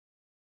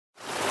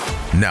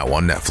Now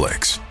on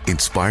Netflix.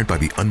 Inspired by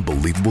the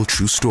unbelievable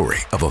true story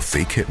of a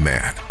fake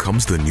hitman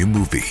comes the new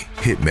movie,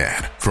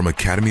 Hitman, from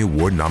Academy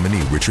Award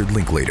nominee Richard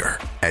Linklater.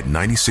 At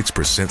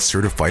 96%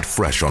 certified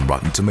fresh on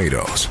Rotten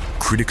Tomatoes,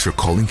 critics are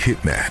calling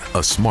Hitman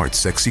a smart,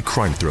 sexy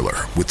crime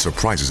thriller with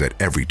surprises at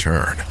every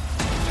turn.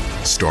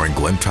 Starring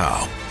Glenn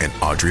Powell and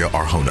Adria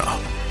Arjona,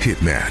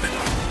 Hitman.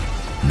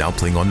 Now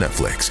playing on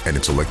Netflix and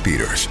in select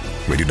theaters.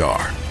 Rated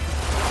R.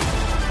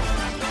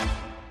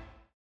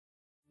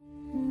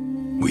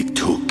 We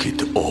took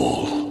it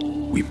all.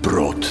 We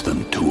brought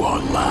them to our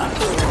land.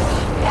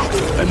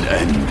 An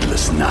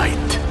endless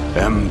night,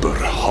 ember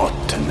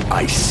hot and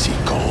icy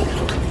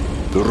cold.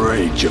 The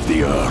rage of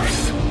the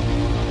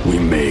earth. We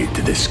made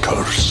this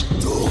curse.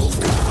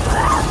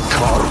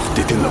 Carved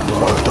it in the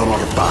blood on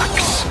our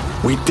backs.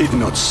 We did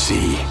not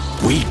see.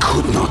 We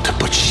could not,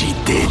 but she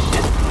did.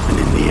 And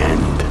in the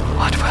end...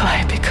 What will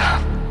I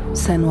become?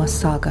 Senua's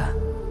Saga.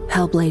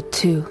 Hellblade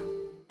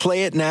 2.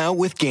 Play it now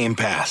with Game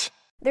Pass.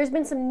 There's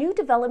been some new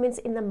developments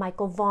in the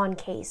Michael Vaughn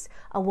case.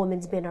 A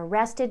woman's been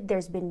arrested,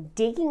 there's been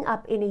digging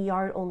up in a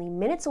yard only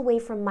minutes away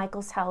from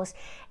Michael's house,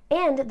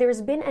 and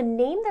there's been a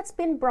name that's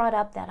been brought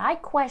up that I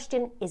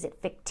question, is it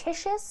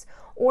fictitious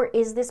or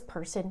is this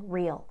person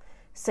real?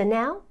 So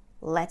now,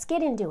 let's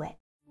get into it.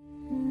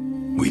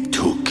 We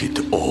took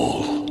it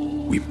all.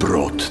 We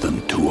brought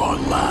them to our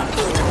land.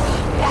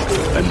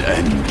 An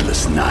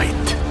endless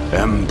night,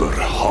 ember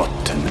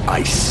hot and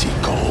icy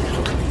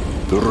cold.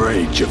 The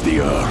rage of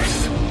the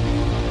earth.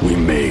 We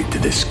made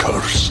this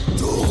curse.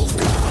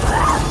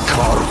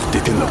 Carved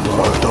it in the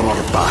blood on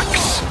our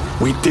backs.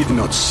 We did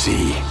not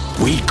see.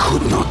 We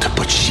could not,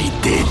 but she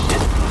did.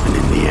 And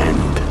in the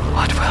end...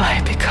 What will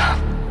I become?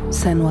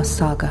 Senua's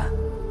Saga.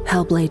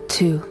 Hellblade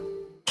 2.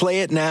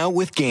 Play it now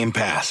with Game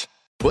Pass.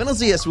 Buenos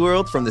Dias,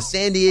 world, from the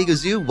San Diego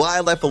Zoo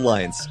Wildlife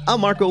Alliance.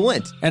 I'm Marco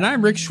Wendt. And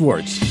I'm Rick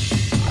Schwartz.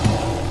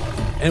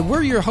 And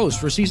we're your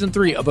hosts for Season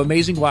 3 of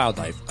Amazing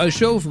Wildlife, a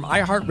show from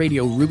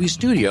iHeartRadio Ruby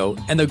Studio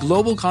and the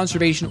global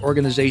conservation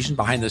organization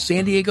behind the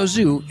San Diego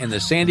Zoo and the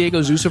San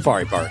Diego Zoo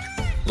Safari Park.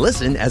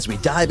 Listen as we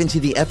dive into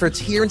the efforts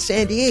here in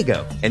San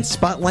Diego and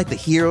spotlight the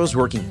heroes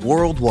working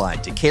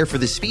worldwide to care for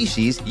the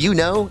species you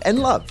know and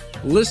love.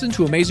 Listen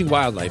to Amazing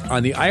Wildlife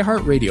on the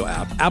iHeartRadio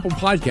app, Apple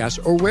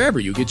Podcasts, or wherever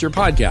you get your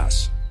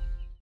podcasts.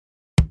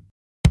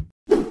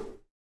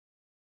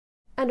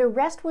 An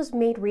arrest was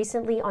made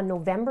recently on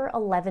November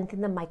 11th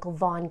in the Michael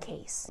Vaughn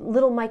case.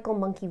 Little Michael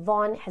Monkey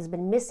Vaughn has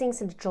been missing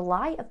since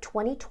July of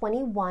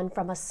 2021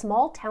 from a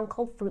small town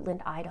called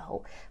Fruitland,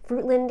 Idaho.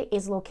 Fruitland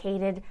is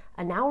located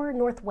an hour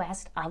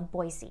northwest of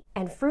Boise.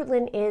 And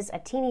Fruitland is a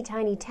teeny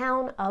tiny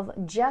town of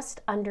just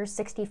under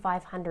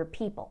 6,500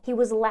 people. He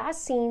was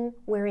last seen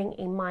wearing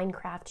a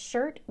Minecraft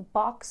shirt,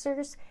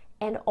 boxers,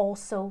 and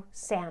also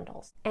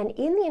sandals. And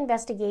in the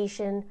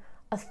investigation,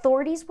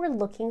 authorities were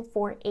looking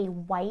for a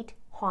white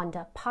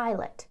Honda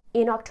Pilot.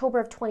 In October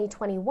of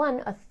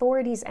 2021,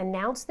 authorities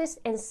announced this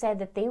and said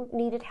that they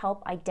needed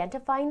help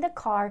identifying the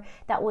car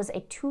that was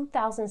a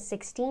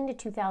 2016 to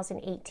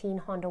 2018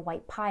 Honda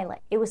White Pilot.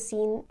 It was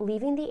seen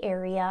leaving the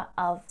area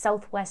of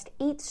Southwest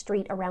 8th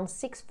Street around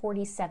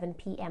 6:47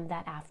 p.m.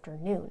 that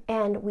afternoon.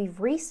 And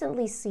we've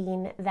recently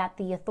seen that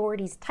the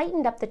authorities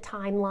tightened up the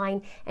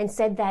timeline and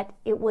said that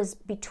it was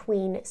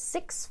between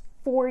 6:40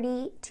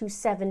 to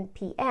 7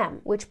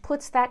 p.m., which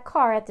puts that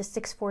car at the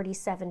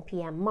 6:47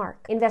 p.m.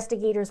 mark.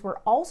 Investigators were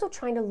also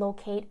trying to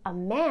locate a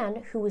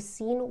man who was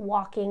seen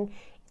walking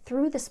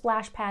through the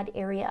splash pad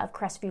area of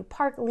Crestview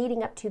Park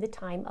leading up to the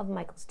time of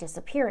Michael's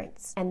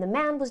disappearance. And the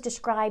man was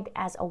described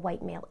as a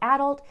white male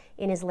adult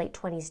in his late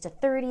 20s to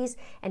 30s,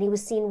 and he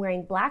was seen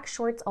wearing black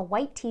shorts, a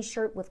white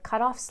t-shirt with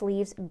cut-off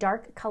sleeves,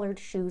 dark colored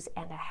shoes,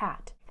 and a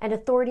hat. And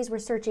authorities were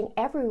searching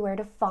everywhere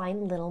to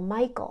find little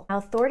Michael. Now,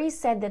 authorities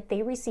said that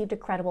they received a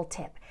credible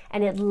tip,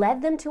 and it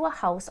led them to a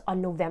house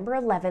on November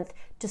 11th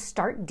to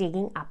start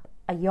digging up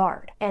a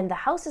yard. And the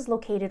house is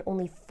located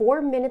only 4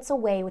 minutes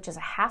away, which is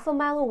a half a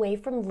mile away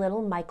from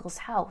little Michael's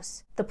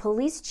house. The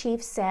police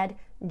chief said,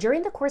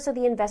 "During the course of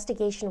the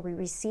investigation, we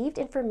received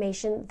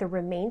information the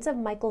remains of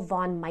Michael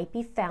Vaughn might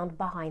be found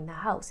behind the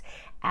house.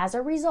 As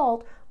a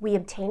result, we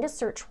obtained a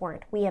search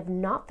warrant. We have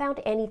not found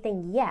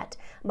anything yet,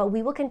 but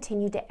we will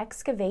continue to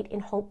excavate in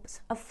hopes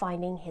of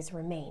finding his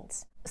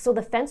remains." So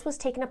the fence was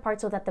taken apart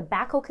so that the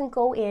backhoe can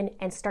go in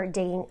and start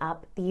digging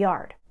up the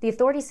yard. The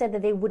authorities said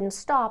that they wouldn't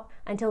stop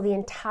until the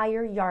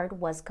entire yard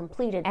was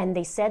completed, and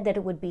they said that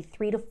it would be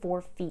 3 to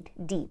 4 feet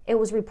deep. It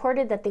was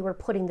reported that they were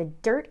putting the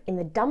dirt in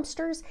the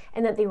dumpsters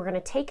and that they were going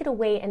to take it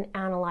away and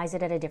analyze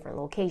it at a different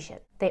location.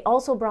 They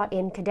also brought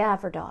in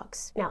cadaver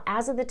dogs. Now,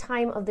 as of the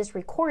time of this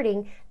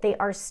recording, they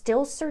are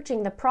still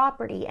searching the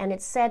property, and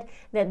it's said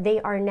that they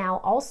are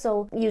now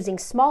also using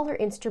smaller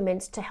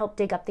instruments to help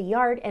dig up the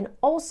yard, and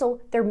also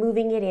they're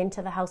moving it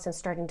into the house and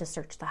starting to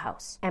search the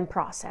house and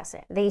process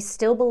it. They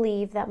still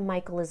believe that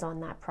Michael is on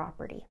that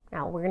property.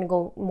 Now, we're going to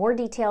go more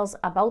details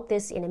about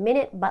this in a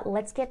minute, but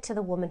let's get to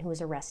the woman who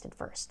was arrested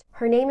first.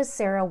 Her name is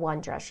Sarah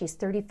Wondra. She's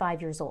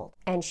 35 years old,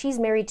 and she's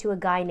married to a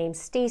guy named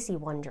Stacy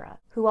Wondra,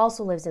 who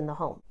also lives in the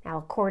home. Now,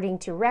 according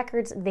to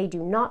records, they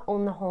do not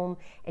own the home,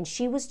 and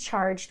she was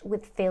charged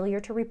with failure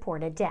to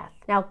report a death.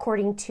 Now,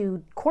 according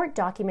to court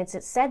documents,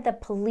 it said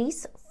that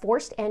police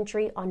forced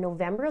entry on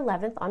November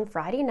 11th on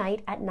Friday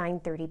night at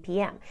 9:30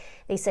 p.m.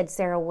 They said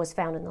Sarah was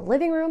found in the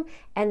living room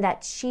and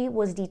that she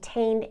was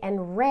detained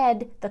and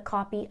read the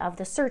copy of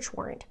the search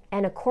warrant.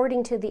 And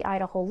according to the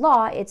Idaho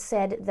law, it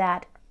said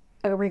that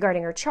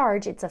regarding her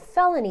charge, it's a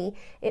felony.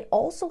 It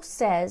also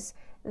says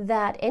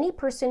that any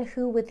person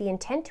who, with the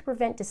intent to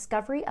prevent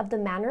discovery of the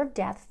manner of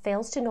death,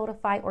 fails to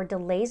notify or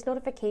delays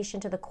notification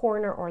to the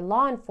coroner or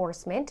law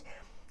enforcement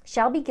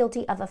shall be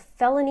guilty of a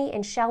felony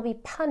and shall be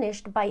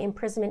punished by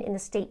imprisonment in the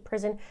state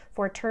prison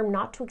for a term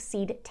not to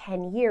exceed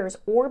 10 years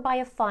or by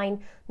a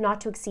fine not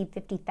to exceed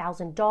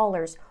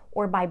 $50,000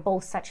 or by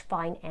both such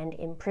fine and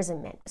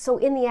imprisonment. So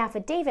in the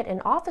affidavit,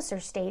 an officer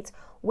states,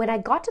 when I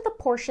got to the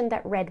portion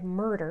that read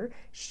murder,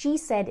 she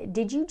said,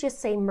 did you just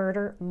say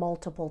murder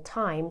multiple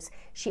times?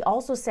 She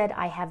also said,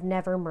 I have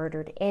never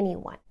murdered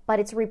anyone. But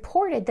it's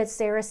reported that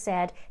Sarah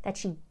said that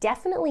she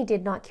definitely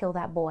did not kill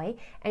that boy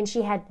and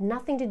she had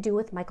nothing to do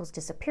with Michael's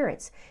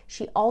disappearance.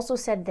 She also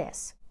said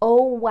this,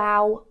 oh,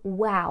 wow,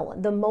 wow.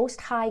 The Most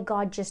High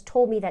God just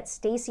told me that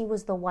Stacy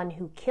was the one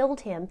who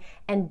killed him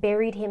and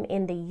buried him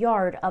in the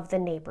yard of the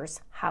neighbor's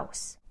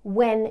house.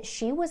 When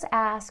she was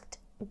asked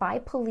by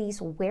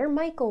police where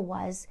Michael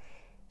was,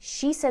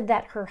 she said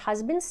that her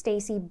husband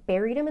Stacy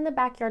buried him in the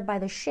backyard by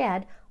the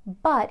shed,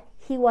 but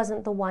he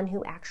wasn't the one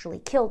who actually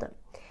killed him.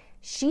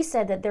 She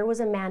said that there was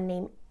a man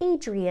named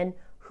Adrian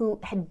who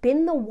had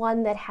been the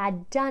one that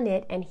had done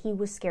it and he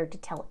was scared to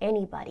tell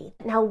anybody.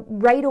 Now,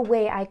 right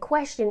away, I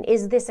question,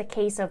 is this a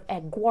case of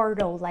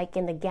Eduardo like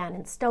in the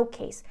Gannon Stoke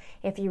case?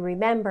 If you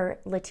remember,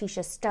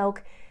 Letitia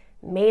Stoke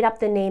made up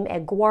the name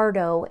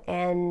Eduardo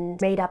and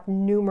made up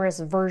numerous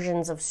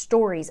versions of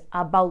stories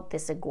about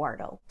this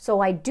Eduardo.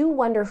 So I do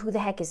wonder who the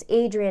heck is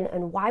Adrian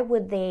and why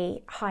would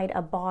they hide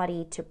a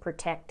body to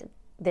protect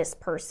this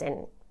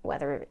person,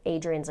 whether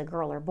Adrian's a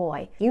girl or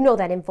boy. You know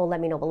that info,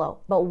 let me know below.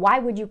 But why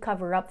would you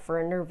cover up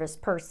for a nervous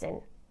person,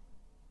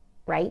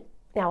 right?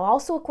 Now,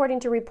 also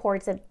according to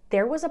reports that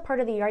there was a part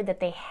of the yard that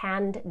they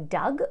hand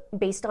dug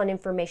based on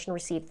information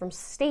received from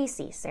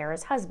Stacy,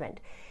 Sarah's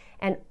husband.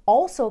 And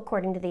also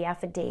according to the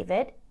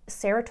affidavit,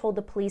 Sarah told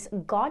the police,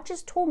 God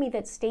just told me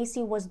that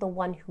Stacy was the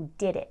one who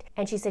did it.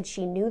 And she said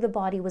she knew the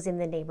body was in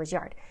the neighbor's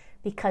yard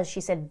because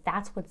she said,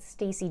 that's what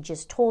Stacy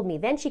just told me.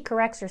 Then she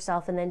corrects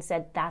herself and then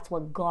said, that's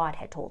what God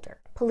had told her.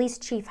 Police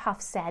Chief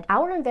Huff said,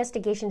 our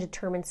investigation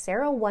determined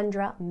Sarah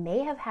Wondra may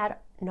have had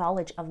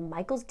knowledge of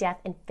Michael's death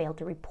and failed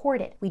to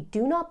report it. We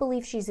do not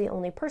believe she's the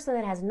only person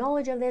that has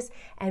knowledge of this,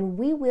 and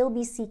we will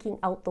be seeking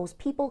out those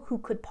people who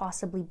could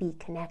possibly be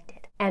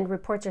connected. And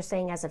reports are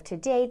saying as of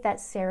today that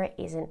Sarah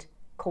isn't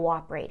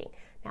cooperating.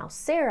 Now,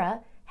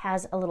 Sarah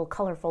has a little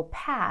colorful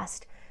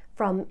past.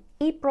 From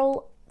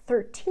April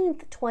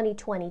 13th,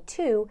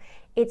 2022,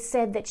 it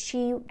said that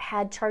she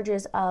had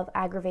charges of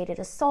aggravated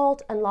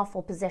assault,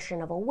 unlawful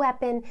possession of a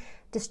weapon,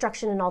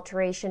 destruction and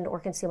alteration or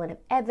concealment of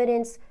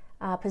evidence,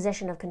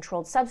 possession of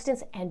controlled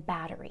substance, and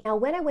battery. Now,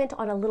 when I went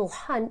on a little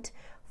hunt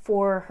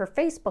for her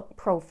Facebook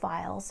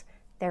profiles,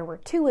 there were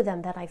two of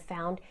them that I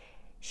found.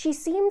 She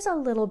seems a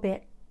little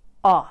bit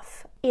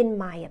off, in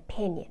my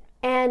opinion.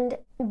 And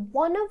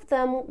one of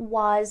them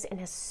was, and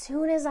as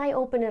soon as I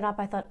opened it up,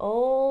 I thought,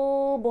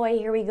 oh boy,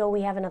 here we go,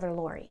 we have another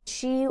Lori.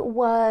 She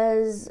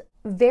was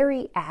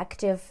very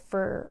active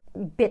for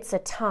bits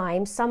of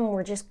time. Some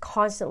were just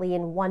constantly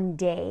in one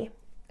day.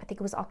 I think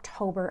it was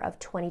October of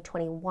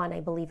 2021, I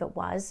believe it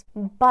was.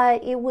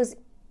 But it was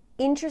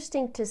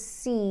interesting to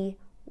see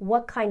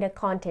what kind of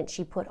content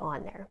she put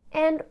on there.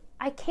 And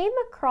I came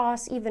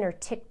across even her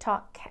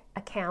TikTok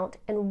account,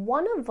 and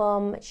one of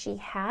them, she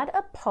had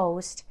a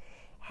post,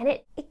 and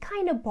it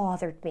kind of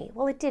bothered me.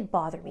 Well, it did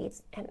bother me.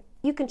 And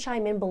you can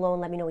chime in below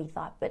and let me know what you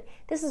thought, but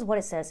this is what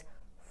it says.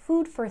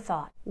 Food for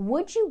thought.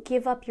 Would you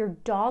give up your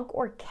dog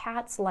or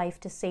cat's life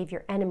to save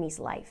your enemy's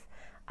life?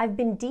 I've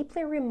been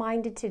deeply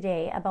reminded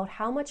today about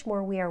how much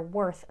more we are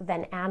worth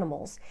than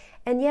animals,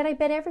 and yet I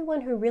bet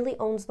everyone who really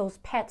owns those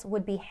pets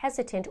would be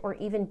hesitant or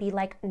even be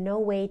like, no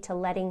way to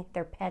letting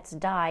their pets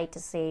die to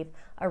save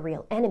a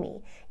real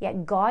enemy.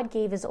 Yet God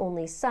gave his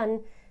only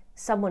son,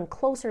 someone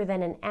closer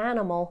than an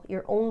animal,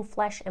 your own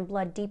flesh and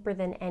blood, deeper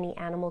than any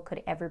animal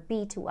could ever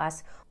be to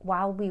us,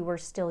 while we were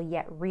still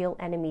yet real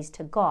enemies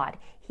to God.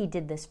 He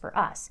did this for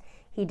us.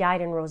 He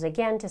died and rose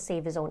again to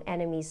save his own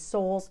enemies'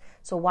 souls,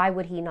 so why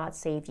would he not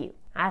save you?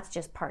 That's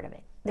just part of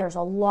it. There's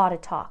a lot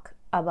of talk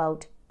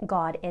about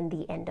God and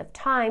the end of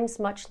times,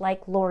 much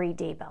like Lori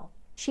Daybell.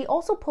 She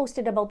also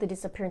posted about the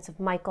disappearance of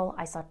Michael.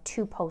 I saw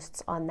 2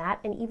 posts on that,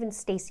 and even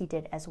Stacy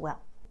did as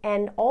well.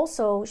 And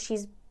also,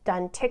 she's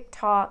done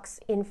TikToks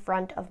in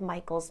front of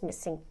Michael's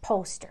missing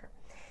poster.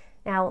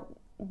 Now,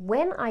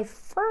 when I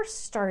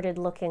first started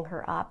looking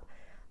her up,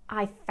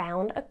 I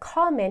found a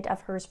comment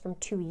of hers from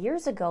 2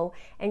 years ago,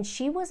 and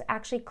she was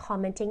actually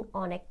commenting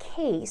on a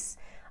case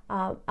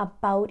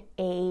about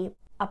a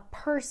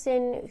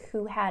person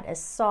who had a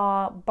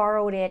saw,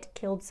 borrowed it,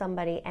 killed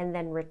somebody, and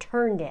then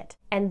returned it.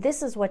 And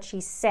this is what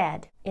she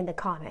said in the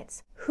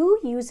comments. Who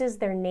uses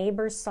their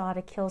neighbor's saw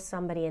to kill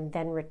somebody and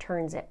then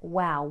returns it?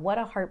 Wow, what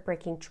a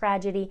heartbreaking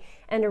tragedy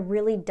and a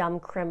really dumb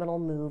criminal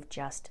move,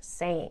 just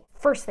saying.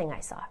 First thing I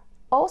saw.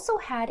 Also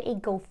had a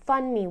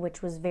GoFundMe,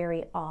 which was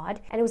very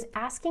odd, and it was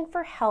asking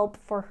for help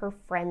for her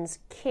friend's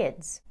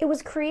kids. It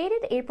was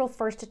created April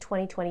 1st of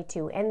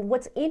 2022, and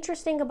what's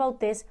interesting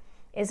about this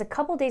is a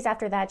couple days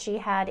after that, she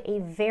had a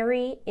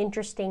very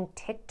interesting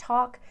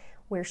TikTok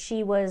where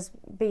she was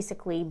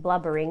basically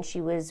blubbering. She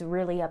was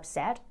really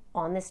upset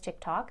on this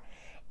TikTok.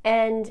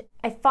 And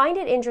I find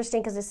it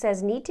interesting because it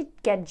says, need to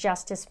get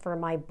justice for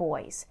my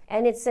boys.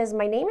 And it says,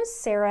 my name is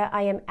Sarah.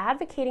 I am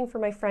advocating for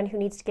my friend who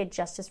needs to get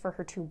justice for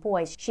her 2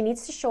 boys. She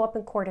needs to show up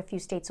in court a few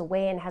states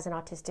away and has an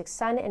autistic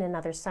son and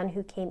another son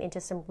who came into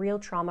some real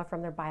trauma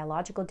from their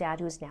biological dad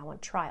who is now on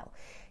trial.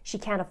 She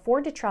can't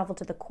afford to travel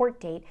to the court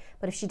date,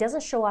 but if she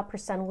doesn't show up, her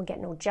son will get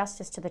no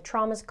justice to the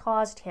traumas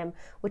caused him,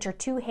 which are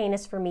too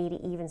heinous for me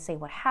to even say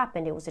what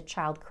happened. It was a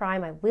child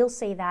crime, I will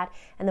say that,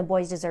 and the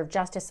boys deserve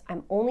justice.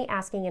 I'm only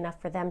asking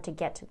enough for them to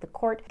get to the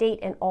court date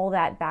and all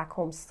that back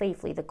home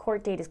safely. The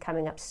court date is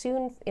coming up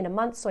soon, in a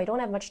month, so I don't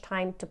have much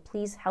time to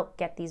please help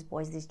get these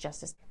boys the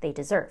justice they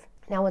deserve.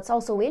 Now, what's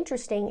also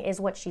interesting is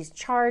what she's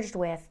charged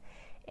with.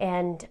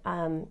 And,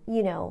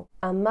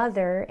 a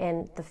mother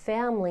and the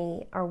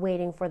family are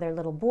waiting for their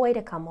little boy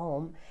to come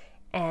home.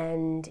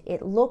 And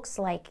it looks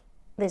like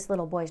this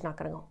little boy's not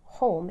going to go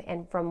home.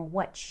 And from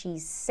what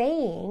she's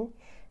saying,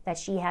 that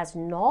she has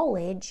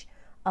knowledge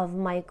of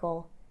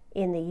Michael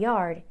in the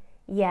yard,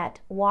 yet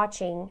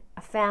watching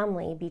a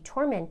family be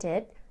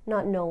tormented,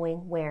 not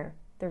knowing where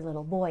their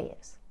little boy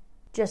is.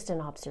 Just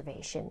an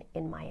observation,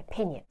 in my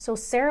opinion. So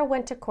Sarah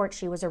went to court.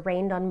 She was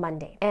arraigned on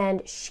Monday,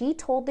 and she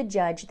told the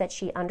judge that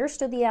she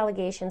understood the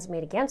allegations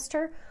made against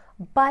her,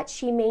 but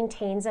she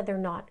maintains that they're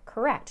not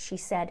correct. She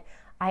said,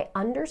 I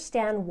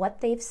understand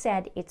what they've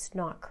said, it's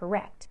not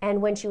correct. And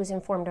when she was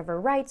informed of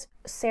her rights,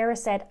 Sarah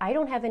said, I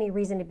don't have any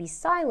reason to be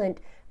silent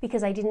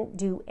because I didn't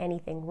do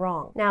anything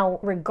wrong.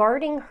 Now,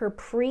 regarding her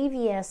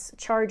previous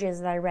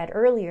charges that I read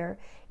earlier,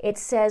 it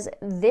says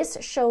this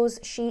shows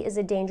she is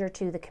a danger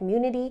to the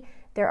community.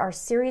 There are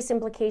serious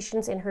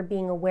implications in her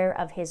being aware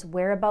of his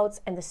whereabouts,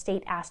 and the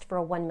state asked for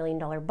a $1 million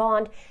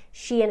bond.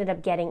 She ended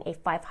up getting a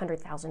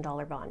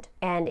 $500,000 bond.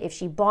 And if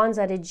she bonds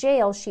out of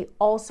jail, she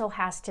also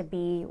has to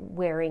be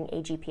wearing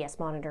a GPS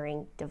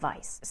monitoring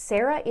device.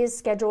 Sarah is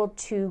scheduled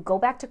to go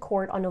back to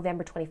court on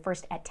November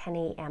 21st at 10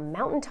 a.m.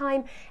 Mountain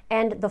Time,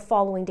 and the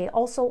following day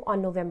also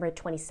on November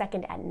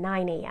 22nd at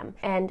 9 a.m.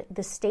 And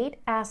the state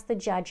asked the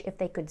judge if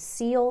they could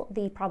seal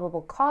the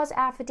probable cause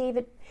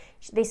affidavit.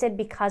 They said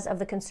because of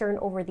the concern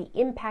over the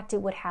impact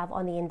it would have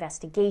on the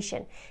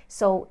investigation.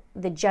 So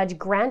the judge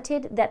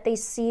granted that they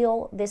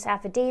seal this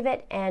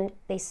affidavit, and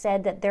they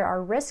said that there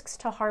are risks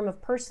to harm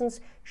of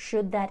persons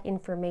should that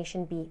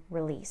information be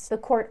released. The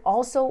court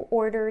also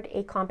ordered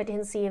a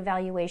competency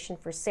evaluation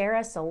for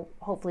Sarah, so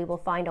hopefully we'll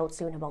find out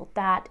soon about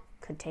that.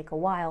 Could take a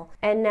while.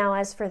 And now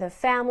as for the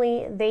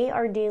family, they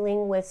are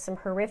dealing with some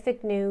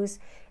horrific news,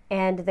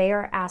 and they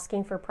are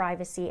asking for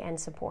privacy and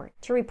support.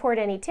 To report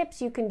any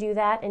tips, you can do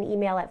that and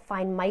email at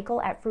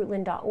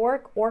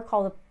findmichael@fruitland.org or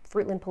call the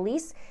Fruitland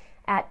Police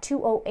at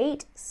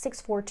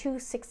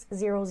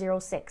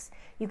 208-642-6006.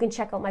 You can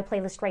check out my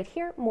playlist right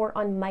here, more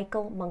on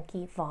Michael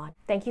Monkey Vaughn.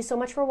 Thank you so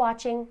much for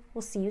watching.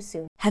 We'll see you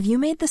soon. Have you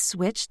made the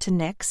switch to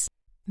Knix?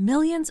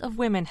 Millions of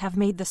women have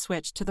made the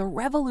switch to the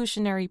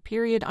revolutionary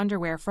period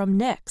underwear from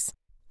Knix.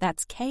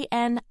 That's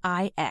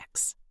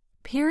Knix.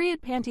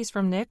 Period panties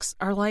from Knix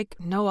are like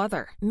no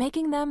other,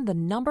 making them the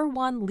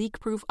 #1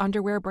 leak-proof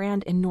underwear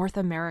brand in North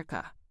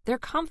America. They're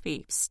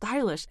comfy,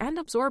 stylish, and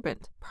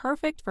absorbent,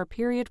 perfect for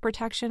period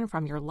protection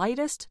from your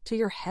lightest to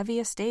your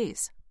heaviest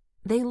days.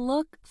 They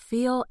look,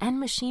 feel, and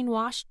machine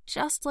wash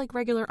just like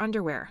regular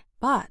underwear,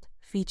 but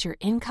feature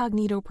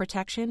incognito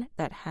protection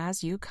that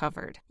has you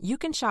covered. You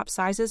can shop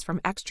sizes from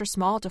extra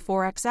small to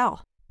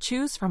 4XL.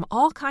 Choose from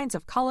all kinds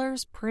of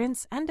colors,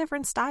 prints, and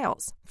different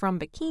styles, from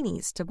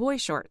bikinis to boy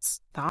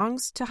shorts,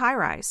 thongs to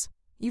high-rise.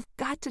 You've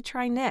got to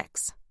try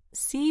Knix.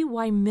 See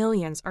why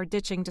millions are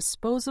ditching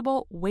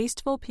disposable,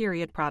 wasteful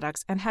period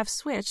products and have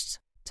switched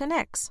to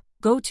Knix.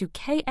 Go to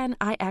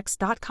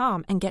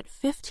knix.com and get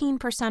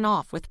 15%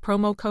 off with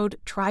promo code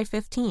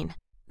TRY15.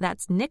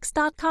 That's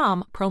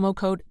knix.com, promo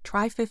code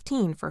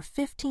TRY15 for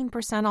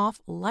 15%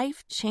 off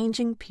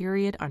life-changing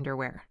period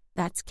underwear.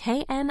 That's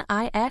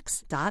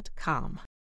knix.com.